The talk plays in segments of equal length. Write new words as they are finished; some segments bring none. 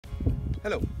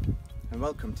Hello and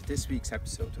welcome to this week's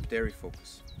episode of Dairy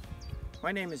Focus.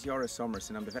 My name is Joris Somers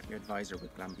and I'm the Veterinary Adviser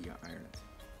with Glanbia Ireland.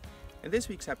 In this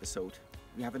week's episode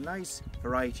we have a nice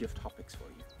variety of topics for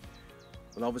you.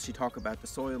 We'll obviously talk about the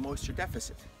soil moisture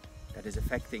deficit that is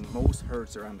affecting most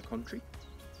herds around the country.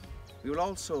 We will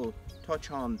also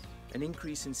touch on an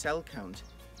increase in cell count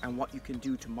and what you can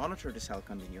do to monitor the cell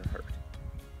count in your herd.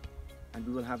 And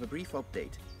we will have a brief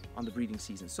update on the breeding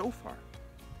season so far,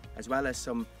 as well as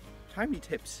some timely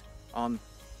tips on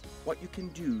what you can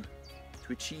do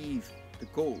to achieve the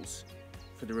goals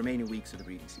for the remaining weeks of the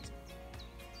breeding season.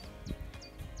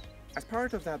 As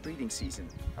part of that breeding season,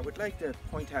 I would like to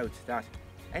point out that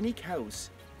any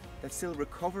cows that still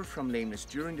recover from lameness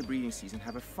during the breeding season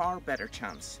have a far better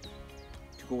chance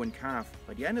to go and calve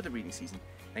by the end of the breeding season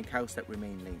than cows that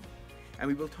remain lame. And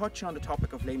we will touch on the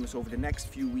topic of lameness over the next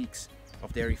few weeks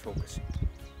of Dairy Focus.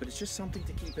 But it's just something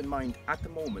to keep in mind at the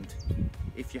moment.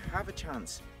 If you have a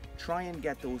chance, try and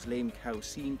get those lame cows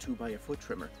seen to by a foot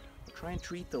trimmer, or try and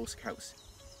treat those cows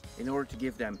in order to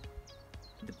give them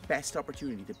the best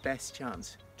opportunity, the best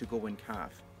chance to go and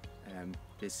calve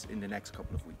this in the next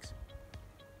couple of weeks.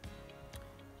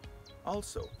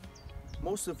 Also,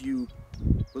 most of you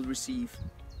will receive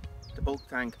the bulk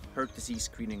tank herd disease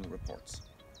screening reports.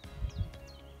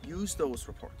 Use those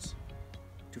reports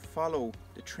to follow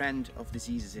the trend of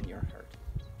diseases in your herd.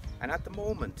 And at the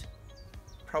moment,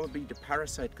 probably the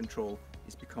parasite control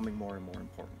is becoming more and more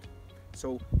important.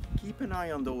 So keep an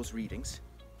eye on those readings,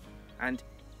 and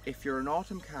if you're an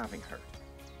autumn calving herd,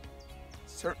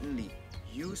 certainly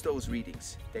use those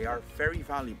readings. They are very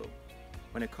valuable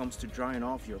when it comes to drying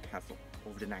off your cattle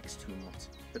over the next 2 months.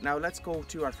 But now let's go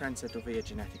to our friends at Dovea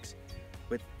Genetics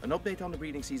with an update on the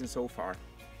breeding season so far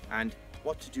and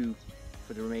what to do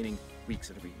for the remaining weeks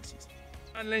of the breeding season.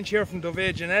 I'm Lynch here from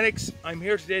Dovea Genetics. I'm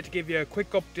here today to give you a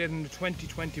quick update on the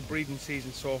 2020 breeding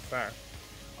season so far.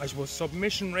 I suppose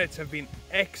submission rates have been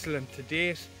excellent to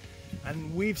date,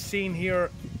 and we've seen here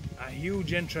a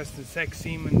huge interest in sex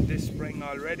semen this spring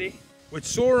already. With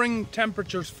soaring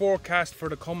temperatures forecast for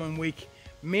the coming week,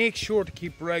 make sure to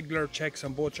keep regular checks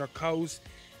on both your cows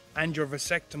and your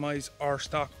vasectomies or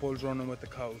stock bulls running with the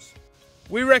cows.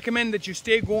 We recommend that you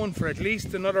stay going for at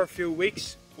least another few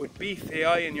weeks with beef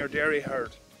AI in your dairy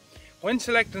herd. When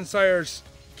selecting sires,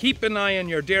 keep an eye on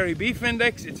your dairy beef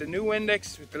index. It's a new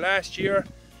index with the last year,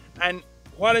 and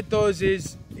what it does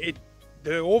is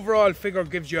the overall figure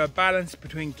gives you a balance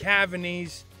between calving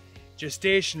ease,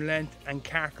 gestation length and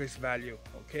carcass value.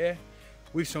 Okay,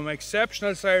 we've some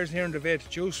exceptional sires here in Dovea to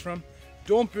choose from.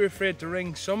 Don't be afraid to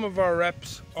ring some of our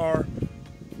reps or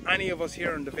any of us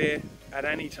here in Dovea at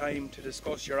any time to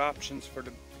discuss your options for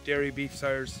the dairy beef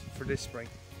sires for this spring.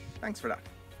 Thanks for that.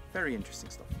 Very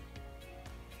interesting stuff.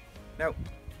 Now,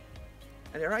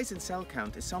 a rise in cell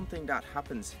count is something that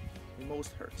happens in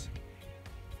most herds.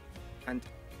 And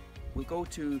we'll go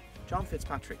to John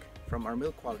Fitzpatrick from our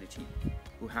milk quality team,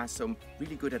 who has some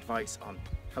really good advice on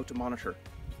how to monitor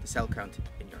the cell count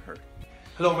in your herd.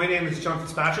 Hello, my name is John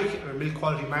Fitzpatrick. I'm a milk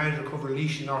quality manager covering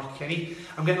Lynch in North Kenny.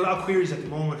 I'm getting a lot of queries at the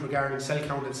moment regarding cell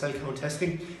count and cell count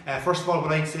testing. First of all,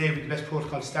 what I'd say would be the best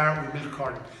protocol to start with milk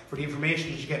recording. For the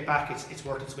information that you get back, it's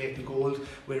worth its weight in gold,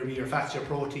 whether it be your fats, your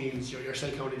proteins, your cell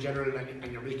count in general,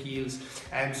 and your milk yields.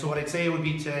 So what I'd say would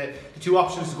be the two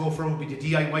options to go for would be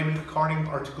the DIY milk recording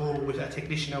or to go with a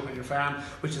technician out on your farm,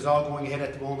 which is all going ahead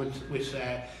at the moment with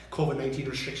COVID-19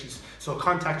 restrictions. So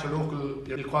contact your local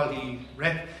milk quality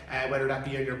rep, whether that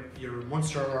be on your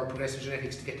Munster or Progressive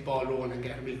Genetics, to get the ball rolling and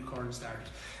get a milk recording started.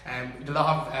 A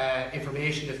lot of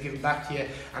information that's given back to you,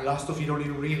 and a lot of stuff you don't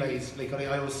even realise. Like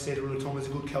I always say, the rule of thumb is a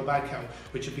good cow, bad cow,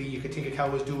 which would be you could think a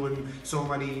cow is doing so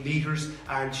many litres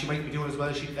and she might be doing as well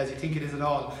as you think it is at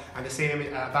all, and the same,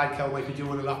 a bad cow might be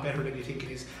doing a lot better than you think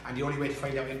it is, and the only way to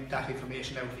find out that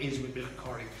information out is with milk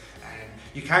recording.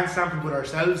 You can sample with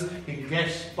ourselves. You can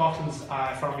get bottles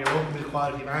from your local milk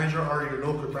quality manager or your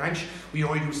local branch. We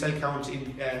only do cell count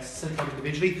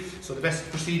individually, so the best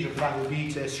procedure for that would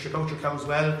be to strip out your cows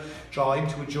well, draw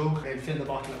into a jug, and fill the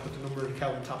bottle and put the number of the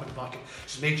cow on top of the bottle.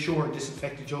 Just make sure and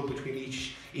disinfect the jug between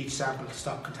each sample to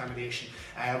stop contamination.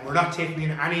 We're not taking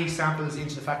in any samples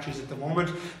into the factories at the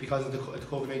moment because of the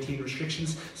COVID-19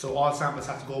 restrictions, so all samples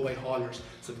have to go by haulers.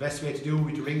 So the best way to do would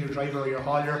be to ring your driver or your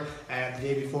haulier the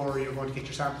day before you're going to get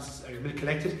your samples, your milk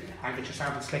collected, and get your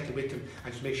samples collected with them,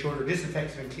 and just make sure they're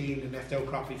disinfected and clean and left out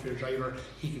properly for your driver.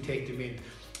 He can take them in.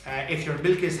 If your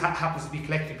milk happens to be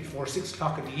collected before 6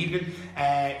 o'clock in the evening,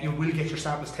 you will get your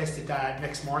samples tested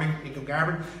next morning in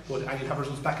Glanbia, and you'll have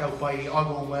results back out by, all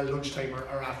going well, lunchtime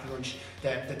or after lunch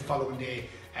the following day.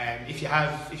 If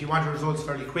you want the results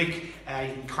fairly quick, you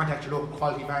can contact your local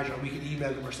quality manager, and we can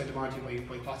email them or send them on to you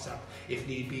by WhatsApp if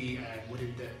need be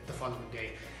within the following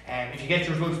day. If you get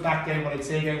your results back, then what I'd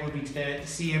say then would be to the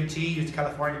CMT, use the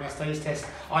California Mastitis test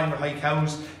on your high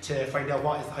cows to find out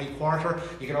what is the high quarter.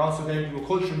 You can also then do a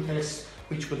culturing test,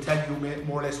 which will tell you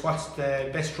more or less what's the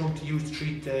best drug to use to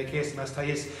treat the case of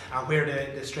mastitis and where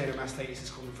the strain of mastitis is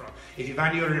coming from. If you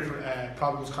have any other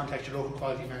problems, contact your local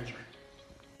quality manager.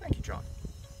 Thank you, John.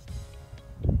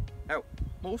 Now,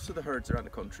 most of the herds around the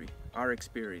country are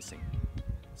experiencing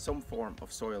some form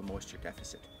of soil moisture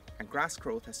deficit, and grass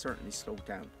growth has certainly slowed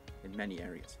down in many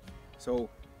areas. So,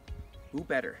 who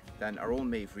better than our own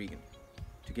Maeve Regan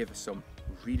to give us some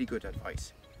really good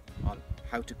advice on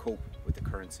how to cope with the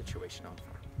current situation on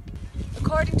farm.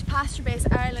 According to Pasture Base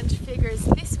Ireland figures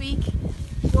this week,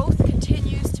 growth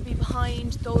continues to be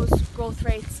behind those growth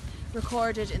rates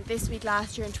recorded in this week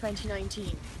last year in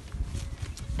 2019.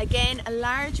 Again, a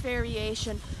large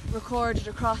variation recorded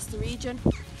across the region,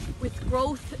 with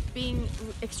growth being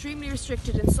extremely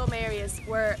restricted in some areas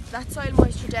where that soil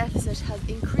moisture deficit has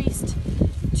increased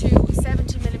to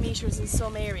 70 millimetres in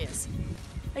some areas.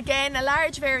 Again, a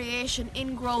large variation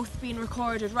in growth being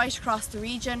recorded right across the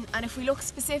region, and if we look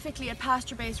specifically at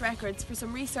pasture-based records for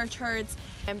some research herds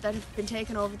that have been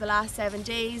taken over the last 7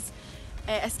 days,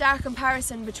 a stark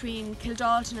comparison between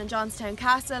Kildalton and Johnstown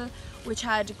Castle, which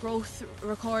had growth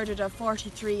recorded of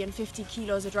 43 and 50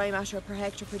 kilos of dry matter per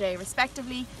hectare per day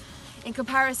respectively, in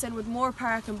comparison with Moore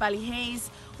Park and Ballyhaise,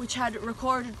 which had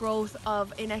recorded growth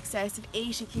of in excess of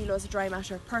 80 kilos of dry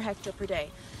matter per hectare per day.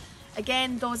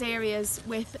 Again, those areas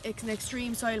with an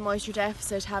extreme soil moisture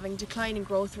deficit having declining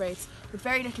growth rates with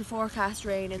very little forecast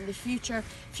rain in the future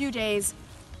few days,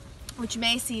 which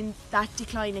may see that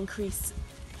decline increase.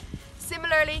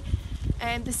 Similarly,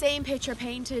 the same picture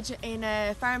painted in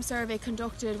a farm survey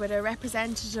conducted with a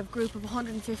representative group of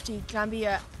 150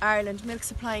 Glanbia Ireland milk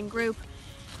supplying group,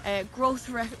 growth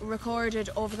recorded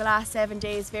over the last 7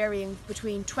 days varying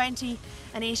between 20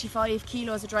 and 85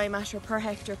 kilos of dry matter per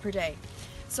hectare per day.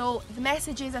 So the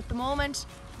message is at the moment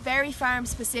very farm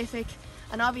specific,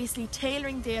 and obviously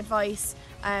tailoring the advice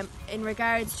in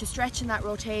regards to stretching that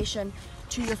rotation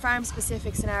to your farm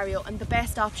specific scenario and the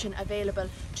best option available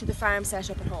to the farm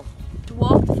setup at home. To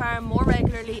walk the farm more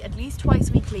regularly, at least twice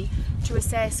weekly, to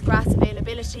assess grass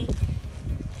availability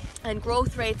and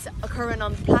growth rates occurring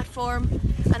on the platform,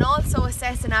 and also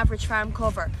assess an average farm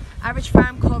cover. Average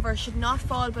farm cover should not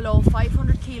fall below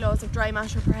 500 kilos of dry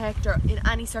matter per hectare in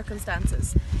any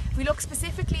circumstances. If we look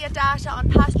specifically at data on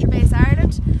Pasture Base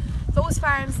Ireland, those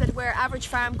farms where average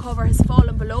farm cover has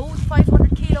fallen below the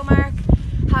 500 kilo mark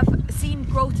have seen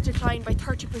growth decline by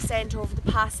 30% over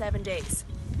the past 7 days.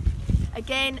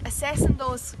 Again, assessing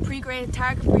those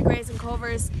target pre-grazing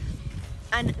covers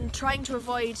and trying to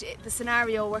avoid the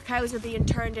scenario where cows are being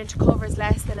turned into covers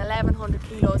less than 1100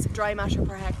 kilos of dry matter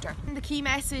per hectare. And the key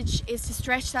message is to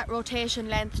stretch that rotation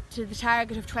length to the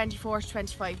target of 24 to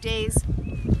 25 days,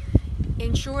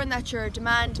 ensuring that your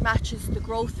demand matches the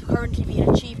growth currently being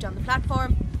achieved on the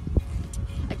platform.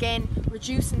 Again,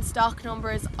 reducing stock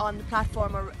numbers on the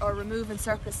platform or removing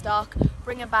surplus stock,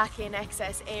 bringing back in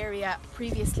excess area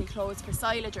previously closed for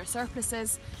silage or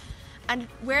surpluses. And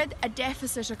where a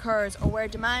deficit occurs or where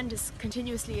demand is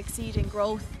continuously exceeding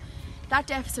growth, that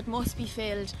deficit must be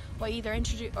filled by either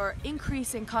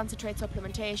increasing concentrate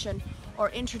supplementation or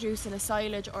introducing a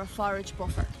silage or a forage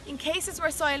buffer. In cases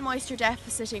where soil moisture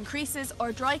deficit increases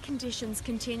or dry conditions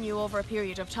continue over a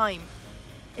period of time,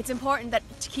 it's important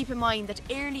to keep in mind that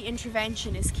early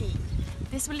intervention is key.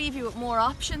 This will leave you with more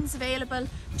options available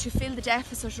to fill the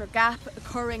deficit or gap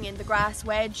occurring in the grass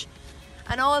wedge,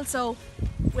 and also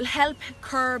will help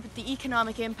curb the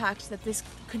economic impact that this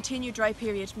continued dry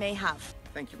period may have.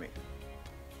 Thank you, Maeve.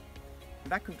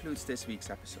 And that concludes this week's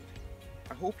episode.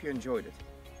 I hope you enjoyed it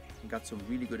and got some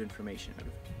really good information out of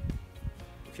it.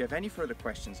 If you have any further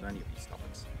questions on any of these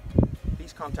topics,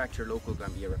 please contact your local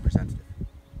Glanbia representative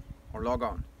or log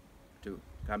on to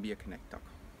glanbiaconnect.com.